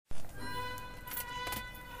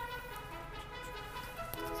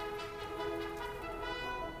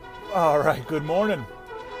All right, good morning.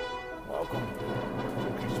 Welcome to the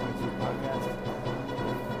Catch 22 podcast.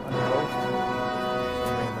 I'm your host,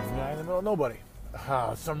 some random guy in the middle of nobody.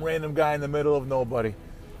 Some random guy in the middle of nobody.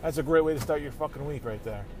 That's a great way to start your fucking week right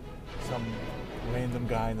there. Some random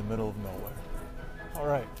guy in the middle of nowhere. All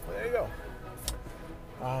right, well, there you go.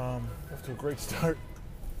 Off to a great start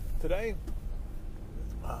today.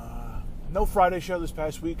 No Friday show this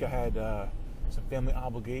past week. I had some family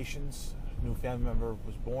obligations. A new family member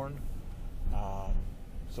was born.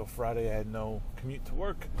 So Friday I had no commute to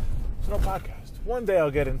work. So no podcast. One day I'll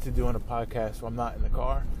get into doing a podcast when I'm not in the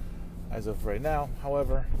car. As of right now,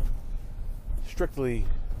 however, strictly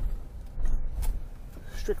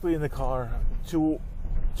in the car to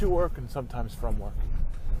work and sometimes from work.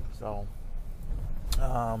 So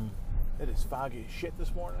it is foggy as shit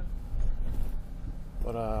this morning.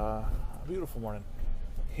 But a beautiful morning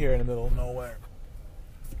here in the middle of nowhere.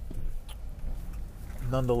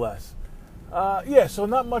 Nonetheless. So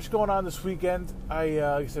not much going on this weekend. Like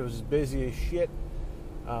I said, it was busy as shit.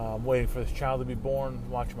 Waiting for this child to be born,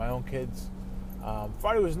 watching my own kids.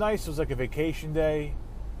 Friday was nice. It was like a vacation day.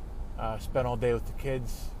 Spent all day with the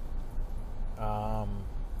kids. At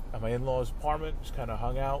my in-laws' apartment, just kind of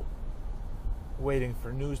hung out, waiting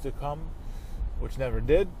for news to come, which never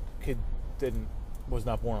did. Kid was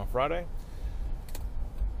not born on Friday.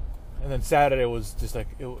 And then Saturday was just like,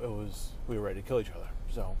 we were ready to kill each other.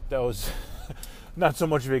 So that was not so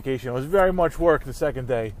much vacation. It was very much work the second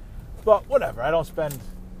day. But whatever, I don't spend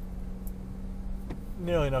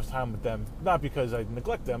nearly enough time with them. Not because I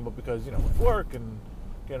neglect them, but because, with work and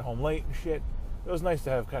getting home late and shit. It was nice to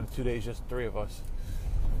have kind of 2 days, just three of us.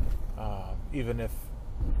 But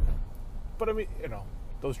I mean,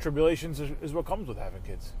 those tribulations is what comes with having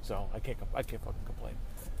kids. So I can't fucking complain.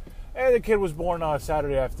 And the kid was born on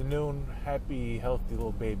Saturday afternoon. Happy, healthy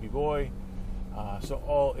little baby boy. So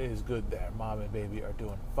all is good there. Mom and baby are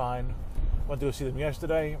doing fine. Went to go see them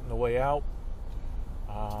yesterday on the way out.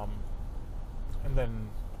 And then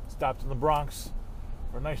stopped in the Bronx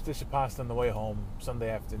for a nice dish of pasta on the way home Sunday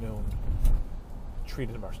afternoon.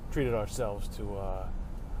 Treated ourselves to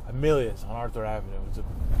Amelia's on Arthur Avenue. It's a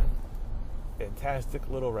fantastic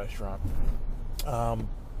little restaurant.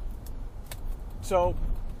 So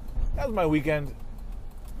that was my weekend.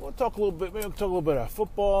 We'll talk a little bit. Maybe we'll talk a little bit about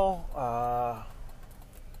football.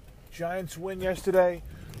 Giants win yesterday.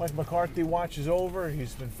 Mike McCarthy watches over.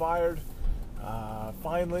 He's been fired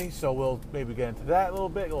finally. So we'll maybe get into that a little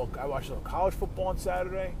bit. I watched a little college football on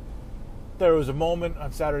Saturday. There was a moment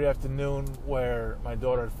on Saturday afternoon where my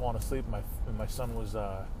daughter had fallen asleep and my son was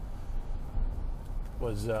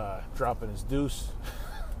dropping his deuce,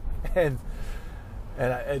 and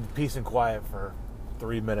I had peace and quiet for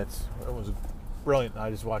 3 minutes. It was brilliant. I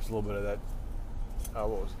just watched a little bit of that. What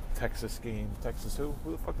was it? Texas game? Texas who?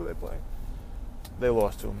 Who the fuck did they play? They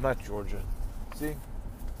lost to them, not Georgia. See,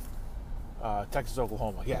 Texas,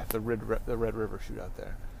 Oklahoma. Yeah, the Red River shootout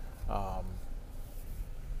there.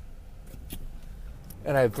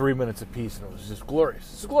 And I had 3 minutes of peace, and it was just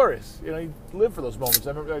glorious. It's glorious. You live for those moments. I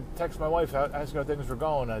remember I texted my wife, asking how things were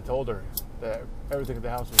going, and I told her that everything at the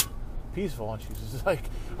house was peaceful, and she was just like,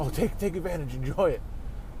 "Oh, take advantage, enjoy it."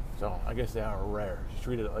 So I guess they are rare. She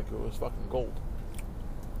treated it like it was fucking gold.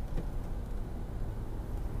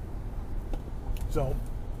 So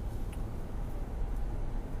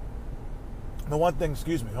the one thing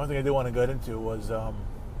I did want to get into was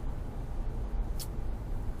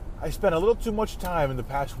I spent a little too much time in the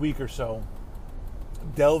past week or so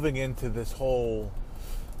delving into this whole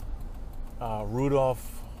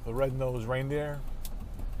Rudolph the Red-Nosed Reindeer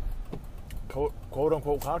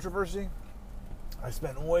quote-unquote controversy. I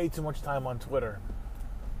spent way too much time on Twitter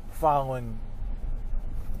following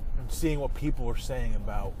and seeing what people were saying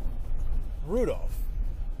about Rudolph.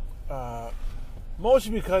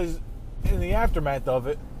 Mostly because in the aftermath of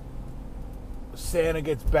it, Santa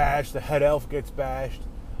gets bashed, the head elf gets bashed.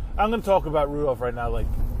 I'm going to talk about Rudolph right now like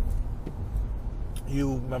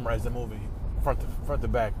you memorized the movie front to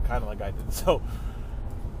back, kind of like I did. So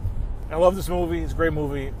I love this movie. It's a great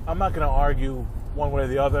movie. I'm not going to argue one way or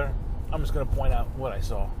the other. I'm just going to point out what I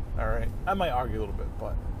saw. All right? I might argue a little bit,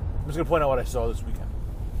 but I'm just going to point out what I saw this weekend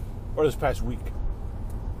or this past week.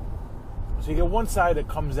 So you get one side that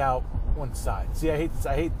comes out one side. See, I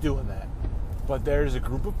hate doing that. But there's a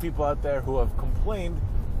group of people out there who have complained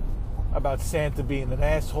about Santa being an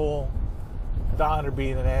asshole, Donner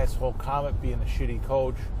being an asshole, Comet being a shitty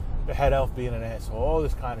coach, the head elf being an asshole, all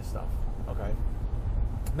this kind of stuff. Okay?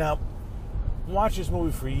 Now, I watched this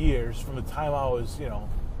movie for years, from the time I was,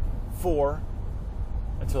 4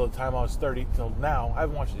 until the time I was 30, till now. I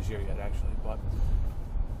haven't watched it this year yet, actually, but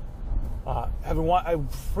I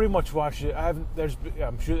pretty much watched it. I haven't.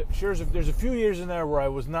 I'm sure there's a few years in there where I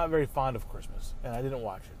was not very fond of Christmas, and I didn't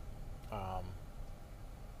watch it.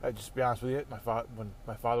 I just be honest with you, when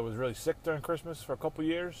my father was really sick during Christmas for a couple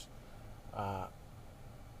years, and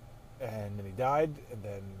then he died, and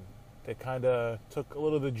then they kind of took a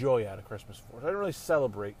little of the joy out of Christmas for us. I didn't really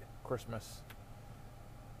celebrate Christmas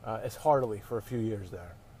as heartily for a few years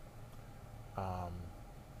there.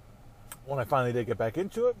 When I finally did get back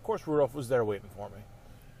into it, of course, Rudolph was there waiting for me.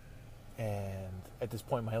 And at this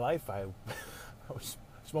point in my life, I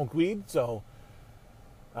smoked weed, so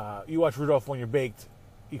you watch Rudolph when you're baked,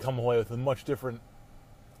 you come away with a much different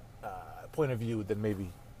point of view than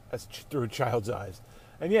maybe through a child's eyes.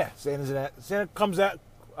 And yeah, Santa comes out.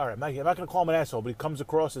 All right, I'm not going to call him an asshole, but he comes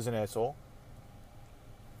across as an asshole.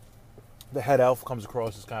 The head elf comes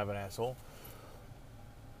across as kind of an asshole.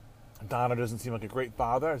 Donner doesn't seem like a great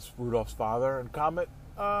father. It's Rudolph's father, and Comet,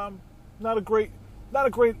 not a great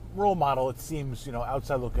role model. It seems,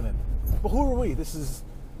 outside looking in. But who are we? This is,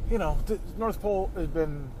 the North Pole has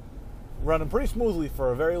been running pretty smoothly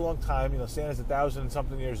for a very long time. Santa's 1,000 and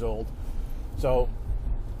something years old. So,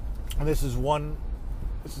 and this is one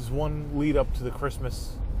lead up to the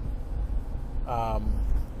Christmas, holiday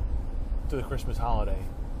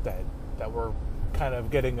that we're kind of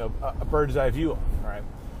getting a bird's eye view of. All right.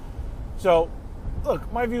 So,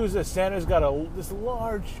 look, my view is this: Santa's got this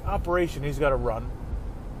large operation he's got to run.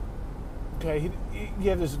 Okay, he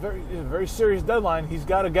have this very serious deadline. He's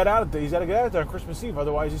got to get out of there. He's got to get out of there on Christmas Eve,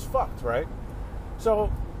 otherwise he's fucked, right?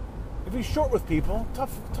 So, if he's short with people,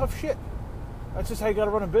 tough shit. That's just how you got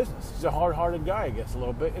to run a business. He's a hard-hearted guy, I guess, a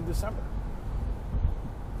little bit in December.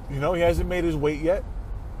 He hasn't made his weight yet.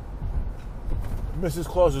 Mrs.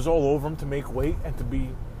 Claus is all over him to make weight and to be,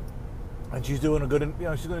 and she's doing a good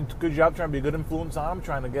job trying to be a good influence on him,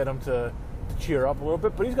 trying to get him to cheer up a little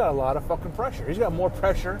bit. But he's got a lot of fucking pressure. He's got more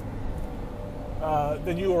pressure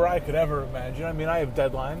than you or I could ever imagine. I mean, I have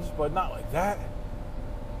deadlines, but not like that.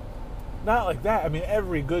 Not like that. I mean,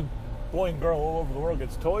 every good boy and girl all over the world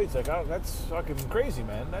gets toys. Like, that's fucking crazy,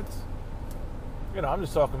 man. That's, I'm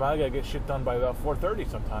just talking about I gotta get shit done by about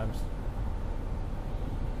 4:30 sometimes.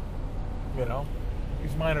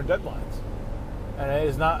 These minor deadlines. And it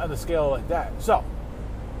is not on the scale like that. So,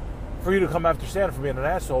 for you to come after Santa for being an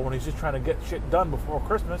asshole when he's just trying to get shit done before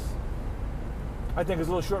Christmas, I think is a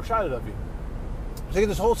little short-sighted of you. So you get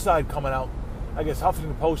this whole side coming out. I guess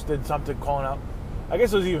Huffington Post did something calling out. I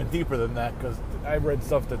guess it was even deeper than that, because I read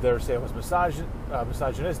stuff that they were saying was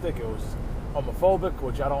misogynistic, it was homophobic,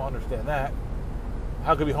 which I don't understand that.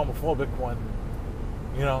 How could it be homophobic when,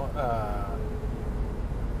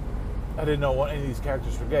 I didn't know what any of these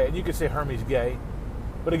characters were gay. And you could say Hermie's gay,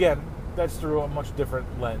 but again, that's through a much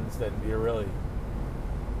different lens than you're really,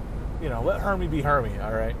 let Hermie be Hermie,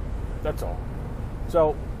 all right? That's all.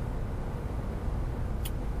 So,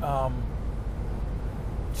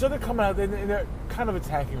 so they're coming out and they're kind of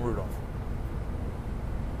attacking Rudolph.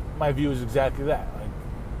 My view is exactly that. Like,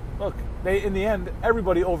 look, in the end,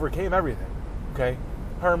 everybody overcame everything. Okay,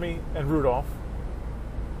 Hermie and Rudolph,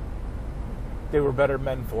 they were better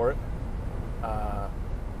men for it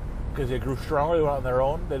because they grew stronger. They went on their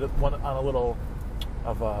own. They went on a little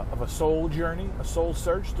of a soul journey, a soul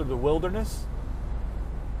search through the wilderness.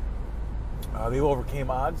 They overcame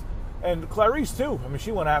odds, and Clarice too. I mean,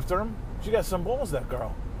 she went after him. She got some balls, that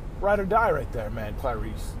girl. Ride or die right there, man,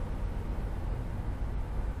 Clarice.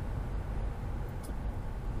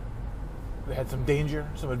 They had some danger,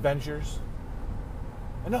 some adventures.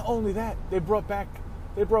 And not only that, they brought back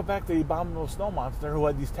the abominable snow monster who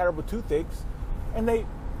had these terrible toothaches, and they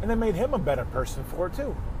made him a better person for it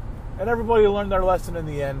too. And everybody learned their lesson in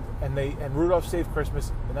the end, and Rudolph saved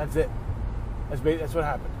Christmas, and that's it. That's what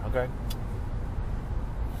happened, okay?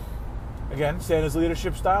 Again, Santa's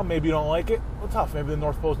leadership style, maybe you don't like it. Well, tough. Maybe the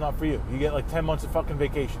North Pole's not for you. You get like 10 months of fucking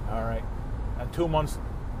vacation, all right? And 2 months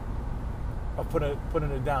of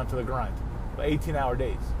putting it down to the grind. 18-hour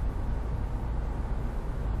days.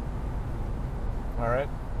 All right?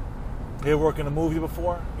 You ever work in a movie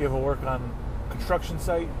before? You ever work on a construction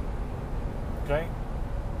site? Okay?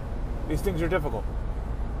 These things are difficult.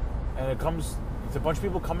 And it's a bunch of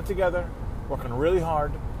people coming together, working really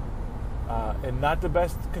hard, in not the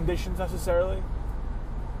best conditions necessarily.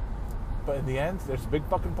 But in the end, there's a big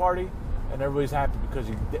fucking party, and everybody's happy because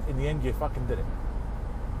in the end, you fucking did it.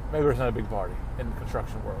 Maybe there's not a big party in the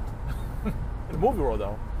construction world. In the movie world,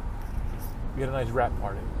 though, you get a nice rap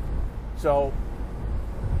party. So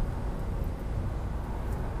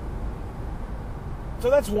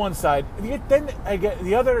that's one side. Then I get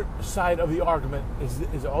the other side of the argument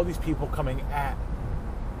is all these people coming at.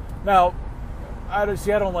 Now, I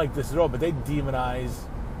don't like this at all, but they demonize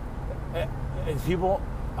people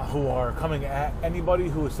who are coming at anybody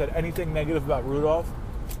who has said anything negative about Rudolph.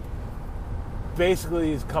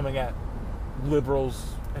 Basically, is coming at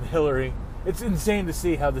liberals and Hillary. It's insane to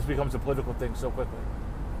see how this becomes a political thing so quickly,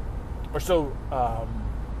 or so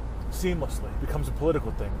seamlessly becomes a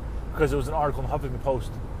political thing, because there was an article in Huffington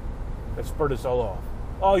Post that spurred us all off.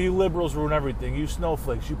 Oh, you liberals ruin everything. You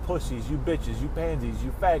snowflakes, you pussies, you bitches, you pansies,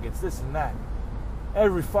 you faggots, this and that.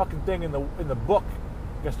 Every fucking thing in the book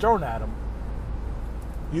gets thrown at them.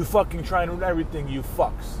 You fucking try and ruin everything, you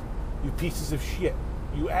fucks. You pieces of shit.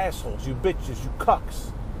 You assholes, you bitches, you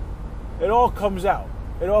cucks. It all comes out.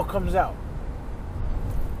 It all comes out.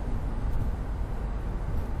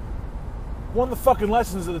 One of the fucking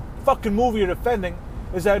lessons of the fucking movie you're defending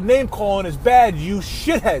is that name calling is bad, you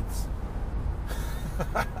shitheads.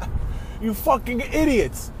 You fucking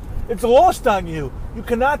idiots. It's lost on you. You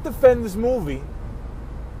cannot defend this movie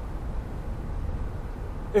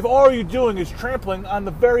if all you're doing is trampling on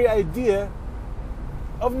the very idea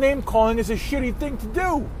of name calling is a shitty thing to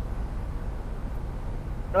do.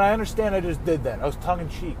 And I understand I just did that. I was tongue in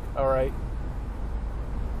cheek, alright?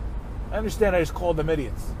 I understand I just called them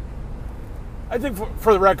idiots. I think,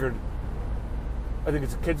 for the record, I think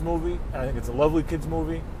it's a kid's movie, and I think it's a lovely kid's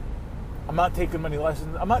movie. I'm not taking many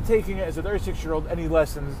lessons. I'm not taking it as a 36-year-old any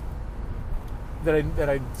lessons that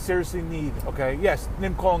I seriously need. Okay, yes,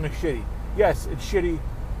 name calling is shitty. Yes, it's shitty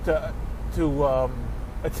to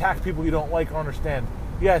attack people you don't like or understand.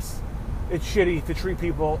 Yes, it's shitty to treat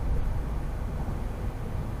people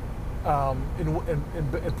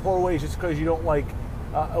in poor ways just because you don't like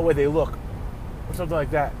the way they look, or something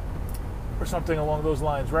like that, or something along those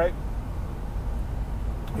lines, right?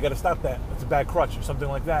 You got to stop that. It's a bad crutch, or something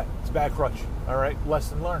like that. It's a bad crutch. All right,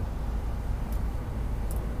 lesson learned.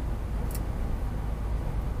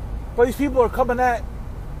 But these people are coming at,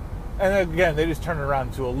 and again, they just turn it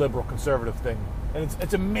around to a liberal conservative thing, and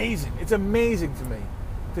it's amazing. It's amazing to me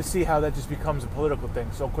to see how that just becomes a political thing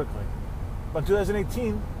so quickly. But in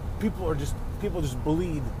 2018, people just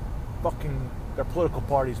bleed fucking their political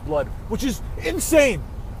party's blood, which is insane.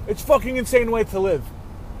 It's fucking insane way to live.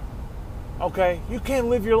 Okay, you can't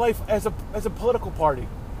live your life as a political party.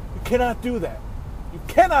 You cannot do that. You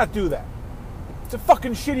cannot do that. It's a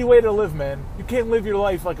fucking shitty way to live, man. You can't live your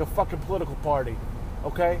life like a fucking political party.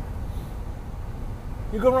 Okay?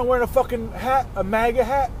 You go around wearing a fucking hat, a MAGA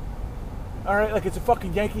hat. All right, like it's a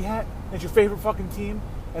fucking Yankee hat. It's your favorite fucking team,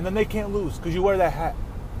 and then they can't lose because you wear that hat,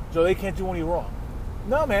 so they can't do any wrong.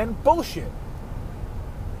 No, man, bullshit.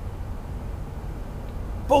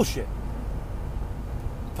 Bullshit.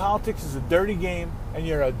 Politics is a dirty game, and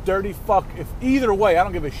you're a dirty fuck. If either way, I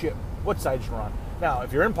don't give a shit what side you're on. Now,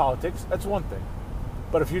 if you're in politics, that's one thing.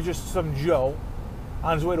 But if you're just some Joe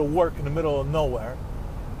on his way to work in the middle of nowhere,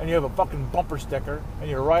 and you have a fucking bumper sticker, and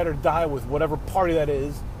you're ride or die with whatever party that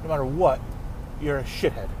is, no matter what, you're a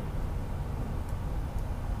shithead.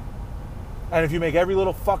 And if you make every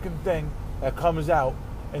little fucking thing that comes out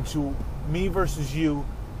into me versus you,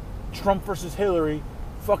 Trump versus Hillary,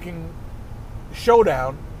 fucking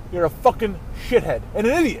showdown, you're a fucking shithead and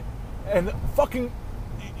an idiot. And fucking,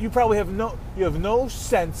 you probably have no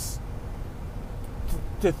sense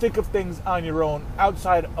to think of things on your own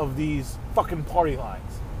outside of these fucking party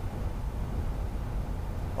lines.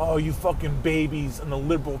 Oh, you fucking babies and the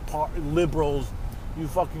liberals, you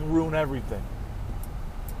fucking ruin everything.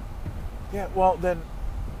 Yeah, well then,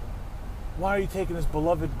 why are you taking this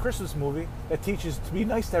beloved Christmas movie that teaches to be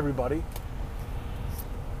nice to everybody,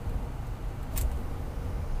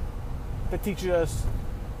 that teaches us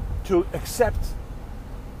to accept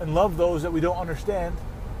and love those that we don't understand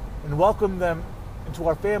and welcome them into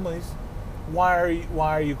our families? Why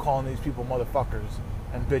are you calling these people motherfuckers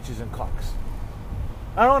and bitches and cocks?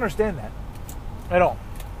 I don't understand that. I don't.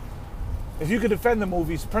 If you could defend the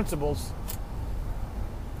movie's principles,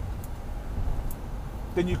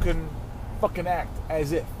 then you can fucking act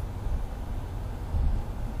as if.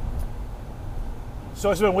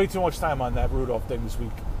 So I spent way too much time on that Rudolph thing this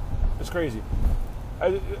week. It's crazy.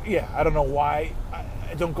 I don't know why.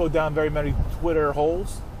 I don't go down very many Twitter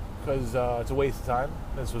holes because it's a waste of time.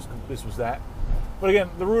 This was that. But again,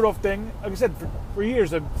 the Rudolph thing, like I said, for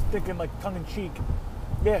years I'm thinking like tongue in cheek.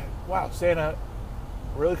 Yeah, wow, Santa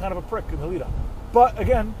really kind of a prick in the lead up. But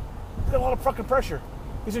again, he's got a lot of fucking pressure.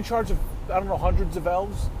 He's in charge of, I don't know, hundreds of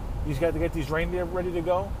elves. He's got to get these reindeer ready to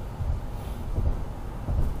go.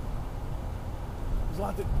 There's a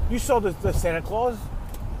lot that, you saw the Santa Claus.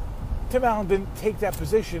 Tim Allen didn't take that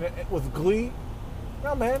position with glee.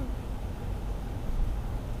 No, man.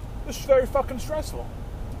 This is very fucking stressful.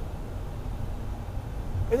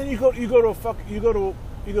 And then you go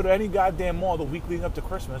to any goddamn mall the week leading up to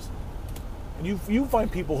Christmas, and you find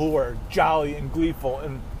people who are jolly and gleeful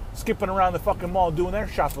and skipping around the fucking mall doing their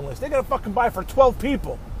shopping list. They gotta fucking buy for 12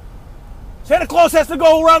 people. Santa Claus has to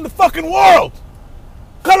go around the fucking world.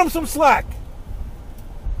 Cut him some slack.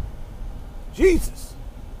 Jesus.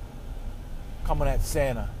 Coming at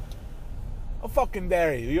Santa. How fucking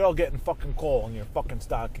dare you? You're all getting fucking coal in your fucking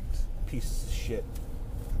stockings. Pieces of shit.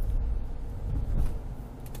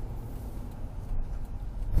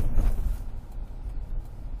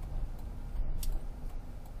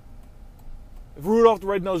 If Rudolph the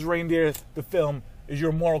Red-Nosed Reindeer, the film, is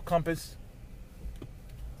your moral compass,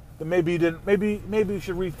 then maybe you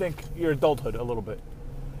should rethink your adulthood a little bit.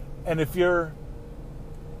 And if you're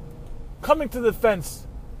coming to the defense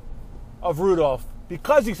of Rudolph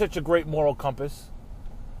because he's such a great moral compass,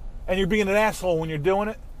 and you're being an asshole when you're doing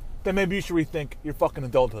it, then maybe you should rethink your fucking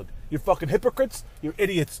adulthood. You're fucking hypocrites, you're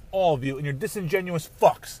idiots, all of you, and you're disingenuous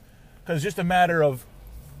fucks. Because it's just a matter of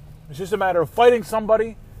fighting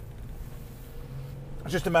somebody.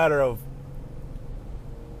 It's just a matter of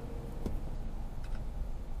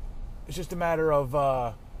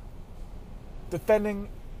defending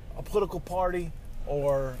a political party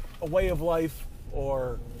or a way of life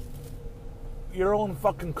or your own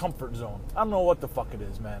fucking comfort zone. I don't know what the fuck it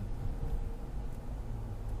is, man.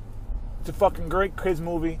 It's a fucking great kids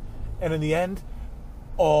movie, and in the end,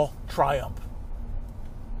 all triumph.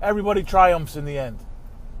 Everybody triumphs in the end.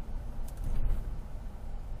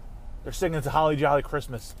 They're singing "It's a Holly Jolly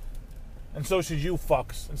Christmas," and so should you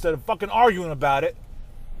fucks. Instead of fucking arguing about it,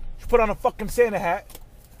 you should put on a fucking Santa hat,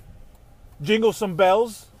 jingle some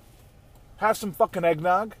bells, have some fucking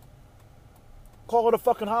eggnog, call it a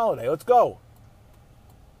fucking holiday. Let's go.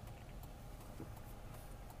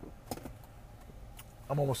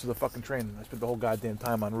 I'm almost to the fucking train. I spent the whole goddamn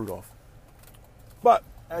time on Rudolph. But,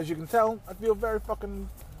 as you can tell, I feel very fucking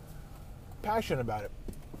passionate about it.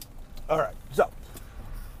 Alright, so.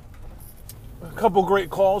 A couple great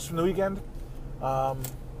calls from the weekend. A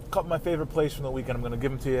couple of my favorite plays from the weekend. I'm going to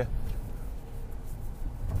give them to you.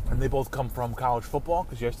 And they both come from college football,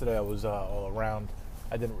 because yesterday I was all around.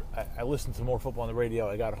 I listened to more football on the radio.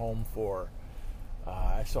 I got home for,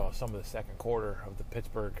 I saw some of the second quarter of the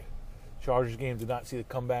Pittsburgh Chargers game. Did not see the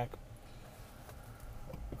comeback.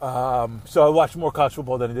 So I watched more college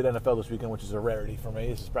football than I did NFL this weekend, which is a rarity for me.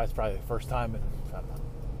 That's probably the first time in, I don't know,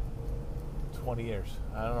 20 years.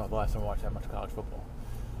 I don't know the last time I watched that much college football.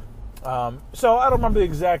 So I don't remember the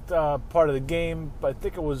exact part of the game, but I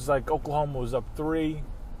think it was like Oklahoma was up 3.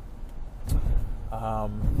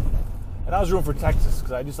 And I was rooting for Texas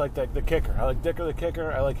because I just like the kicker. I like Dicker the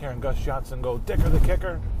kicker. I like hearing Gus Johnson go, "Dicker the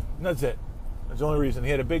kicker." And that's it. That's the only reason.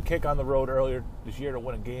 He had a big kick on the road earlier this year to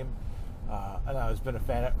win a game. And I've been a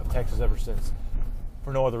fan of Texas ever since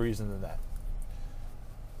for no other reason than that.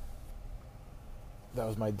 That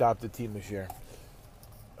was my adopted team this year.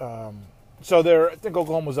 So I think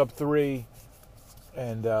Oklahoma was up 3,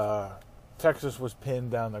 and Texas was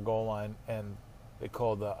pinned down the goal line, and they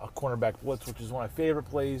called a cornerback blitz, which is one of my favorite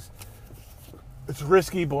plays. It's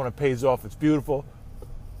risky, but when it pays off, it's beautiful.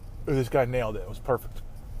 This guy nailed it. It was perfect.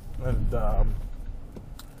 And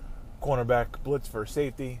cornerback blitz for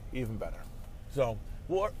safety, even better. So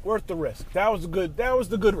worth the risk. That was the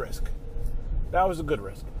good risk. That was a good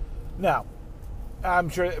risk. Now, I'm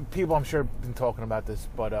sure people have been talking about this,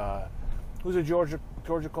 but who's a Georgia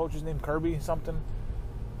coach's name? Kirby something?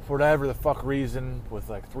 For whatever the fuck reason, with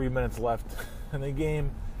like 3 minutes left in the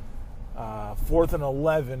game, 4th and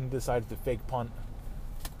 11, decided to fake punt.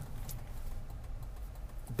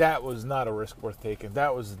 That was not a risk worth taking.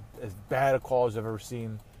 That was as bad a call as I've ever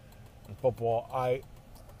seen in football. I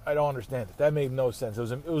don't understand it. That made no sense. It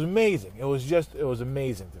was amazing. It was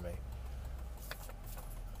amazing to me.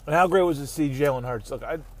 And how great was it to see Jalen Hurts? Look,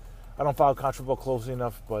 I don't follow college football closely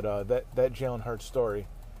enough, but that Jalen Hurts story,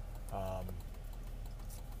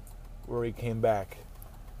 where he came back,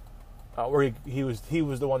 where he was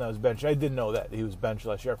the one that was benched. I didn't know that he was benched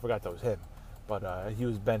last year. I forgot that was him, but he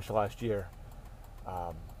was benched last year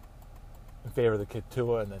in favor of the kid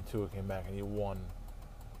Tua, and then Tua came back and he won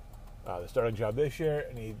the starting job this year,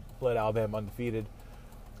 and he led Alabama undefeated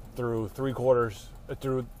through 3 quarters,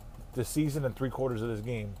 through the season and 3 quarters of this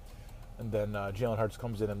game. And then Jalen Hurts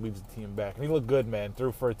comes in and leads the team back. And he looked good, man.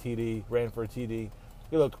 Threw for a TD, ran for a TD.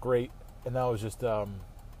 He looked great. And that was just, it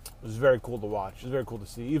was very cool to watch. It was very cool to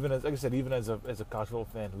see. Even as, like I said, even as a college football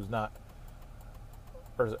fan who's not,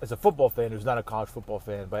 or as a football fan who's not a college football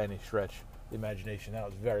fan by any stretch of the imagination, that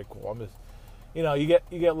was very cool. I'm just, you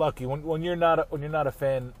get lucky when you're not a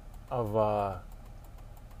fan of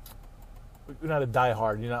you're not a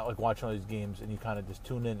diehard, you're not like watching all these games, and you kind of just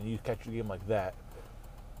tune in and you catch a game like that,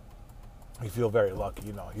 you feel very lucky.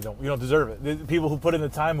 You know, you don't deserve it. The people who put in the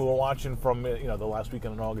time, who are watching from the last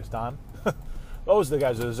weekend in August on, those are the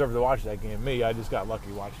guys that deserve to watch that game. Me, I just got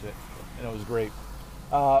lucky, watched it, and it was great.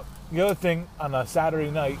 The other thing, on a Saturday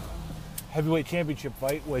night heavyweight championship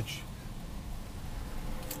fight, which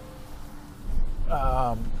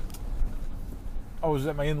I was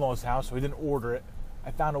at my in-laws' house, so we didn't order it.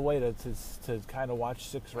 I found a way to kind of watch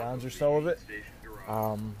 6 rounds or so of it.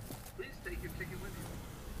 And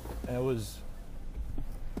it was,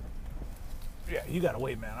 yeah, you gotta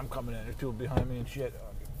wait, man. I'm coming in. There's people behind me and shit.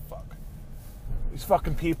 Oh, fuck. These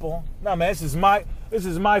fucking people. No, man, this is my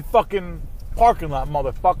fucking parking lot,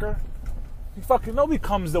 motherfucker. You fucking, nobody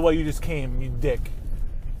comes the way you just came, you dick.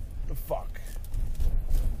 The fuck.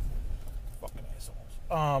 Fucking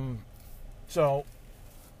assholes. So,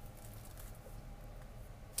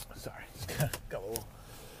 sorry, just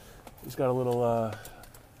got a little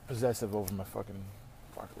possessive over my fucking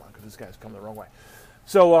parking lot because this guy's coming the wrong way.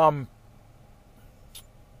 So,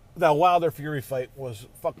 that Wilder Fury fight was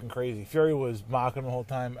fucking crazy. Fury was mocking him the whole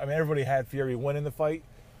time. I mean, everybody had Fury winning the fight.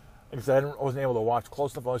 Like I said, I wasn't able to watch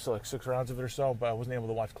close enough. I only saw like 6 rounds of it or so, but I wasn't able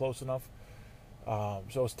to watch close enough. So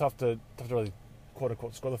it was tough to really quote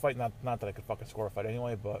unquote score the fight. Not that I could fucking score a fight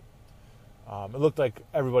anyway, but it looked like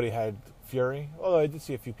everybody had Fury. Although I did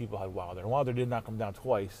see a few people had Wilder. And Wilder did knock him down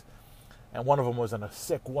twice, and one of them was on a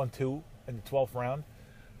sick 1-2 in the 12th round,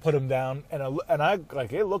 put him down, and I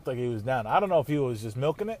like it looked like he was down. I don't know if he was just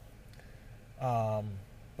milking it, but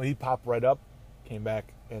he popped right up, came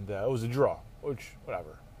back, and it was a draw. Which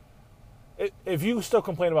whatever. If you still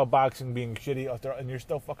complain about boxing being shitty out there and you're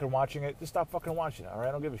still fucking watching it, just stop fucking watching it, all right?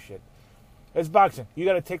 I don't give a shit. It's boxing. You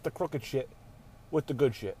got to take the crooked shit with the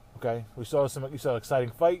good shit, okay? You saw an exciting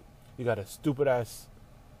fight. You got a stupid-ass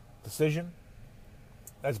decision.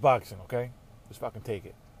 That's boxing, okay? Just fucking take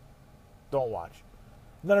it. Don't watch.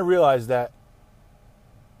 And then I realized that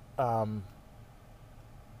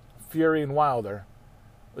Fury and Wilder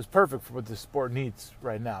was perfect for what the sport needs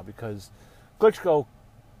right now because Klitschko's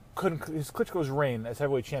reign as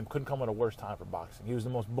heavyweight champ couldn't come at a worse time for boxing. He was the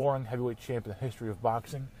most boring heavyweight champ in the history of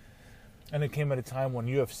boxing, and it came at a time when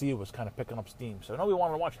UFC was kind of picking up steam. So nobody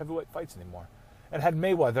wanted to watch heavyweight fights anymore. And had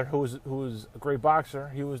Mayweather, who was a great boxer.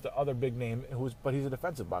 He was the other big name, but he's a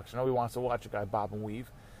defensive boxer. Nobody wants to watch a guy bob and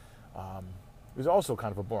weave. He was also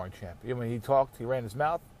kind of a boring champ. I mean, he talked, he ran his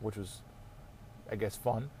mouth, which was, I guess,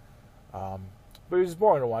 fun. But he was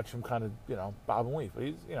boring to watch him kind of, bob and weave. But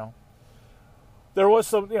he's, there was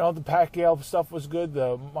some, the Pacquiao stuff was good.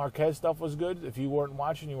 The Marquez stuff was good. If you weren't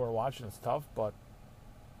watching, you weren't watching. It's tough, but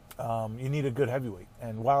you need a good heavyweight.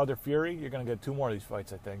 And Wilder Fury, you're going to get 2 more of these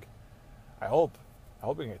fights, I think. I hope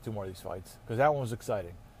you're going to get 2 more of these fights because that one was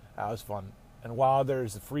exciting. That was fun. And Wilder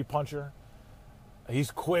is a free puncher.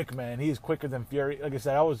 He's quick, man. He's quicker than Fury. Like I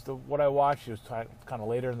said, what I watched. He was kind of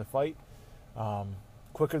later in the fight.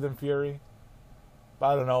 Quicker than Fury. But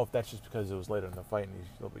I don't know if that's just because it was later in the fight and he's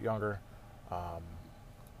a little bit younger.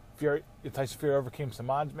 Tyson Fury overcame some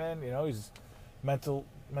odds, man. He's mental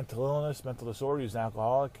illness, mental disorder. He was an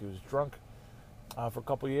alcoholic. He was drunk for a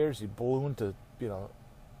couple of years. He ballooned to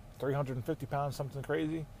 350 pounds, something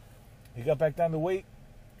crazy. He got back down to weight,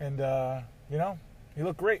 and he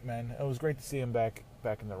looked great, man. It was great to see him back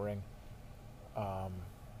in the ring,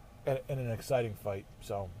 in an exciting fight.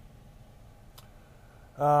 So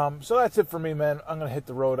that's it for me, man. I'm gonna hit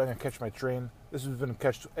the road. I'm gonna catch my train. This has been a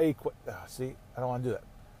I don't want to do that.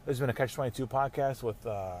 This has been a Catch 22 podcast with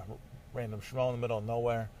random schmo in the middle of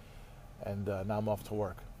nowhere, and now I'm off to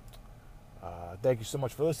work. Thank you so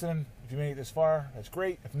much for listening. If you made it this far, that's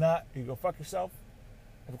great. If not, you go fuck yourself.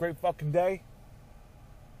 Have a great fucking day.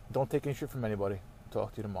 Don't take any shit from anybody.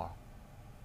 Talk to you tomorrow.